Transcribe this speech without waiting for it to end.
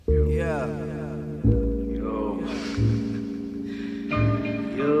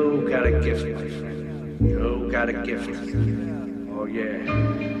a gift, my friend. You got a gift. Oh, yeah.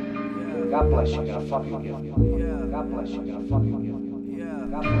 God bless you, got a fucking gift. God bless you, got a fucking gift.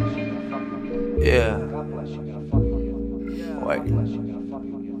 God bless you, got a fucking gift. Yeah. God bless you, got a fucking gift. God bless you, got a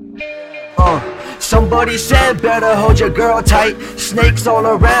fucking gift. Somebody said better hold your girl tight. Snakes all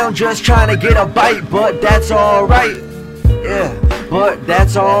around just trying to get a bite, but that's alright. Yeah, but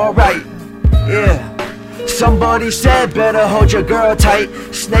that's alright. Yeah. Somebody said better hold your girl tight.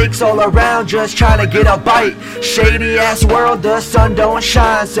 Snakes all around just trying to get a bite. Shady ass world, the sun don't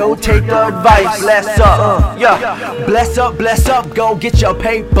shine, so take the advice. Bless up, yeah. Bless up, go get your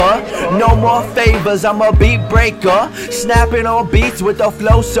paper. No more favors, I'm a beat breaker. Snapping on beats with a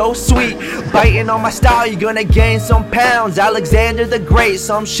flow so sweet. Biting on my style, you're gonna gain some pounds. Alexander the Great,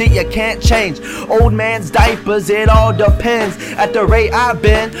 some shit you can't change. Old man's diapers, it all depends. At the rate I've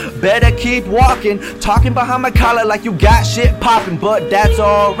been, better keep walking. Talking behind my collar like you got shit popping, but that's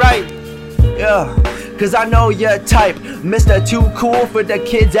alright. Yeah, cause I know your type. Mr. Too Cool for the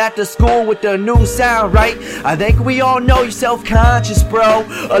kids at the school with the new sound, right? I think we all know you're self-conscious, bro.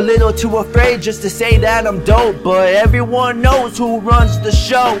 A little too afraid just to say that I'm dope, but everyone knows who runs the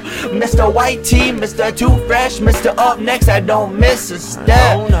show. Mr. White Tee, Mr. Too Fresh, Mr. Up Next, I don't miss a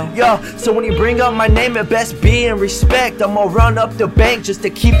step. Yo, so when you bring up my name, it best be in respect. I'ma run up the bank just to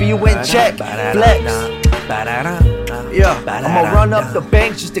keep you in check. Flex. Yeah, I'ma run up the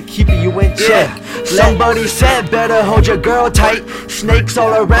bank just to keep you in check. Somebody said better hold your girl tight. Snakes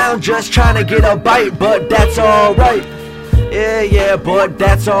all around just trying to get a bite, but that's alright. Yeah, but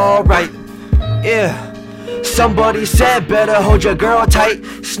that's alright. Yeah. Somebody said better hold your girl tight.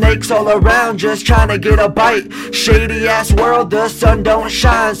 Snakes all around just trying to get a bite. Shady ass world, the sun don't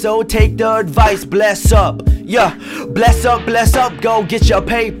shine, so take the advice. Bless up, yeah. Bless up, go get your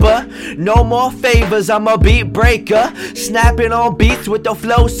paper. No more favors, I'm a beat breaker. Snapping on beats with the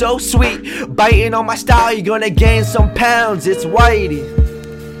flow so sweet. Biting on my style, you're gonna gain some pounds. It's Whitey.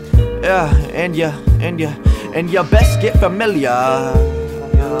 Yeah, and you best get familiar.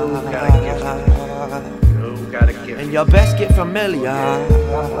 And you best get familiar. I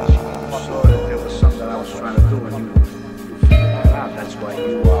saw that there was something I was trying to do, and you figured that out. That's why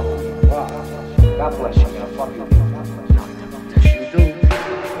you are. God bless you, got a fucking gift. Yes, you do.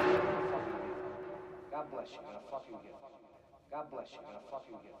 God bless you, got a fucking gift. God bless you, got a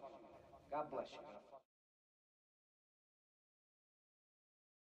fucking gift. God bless you, got a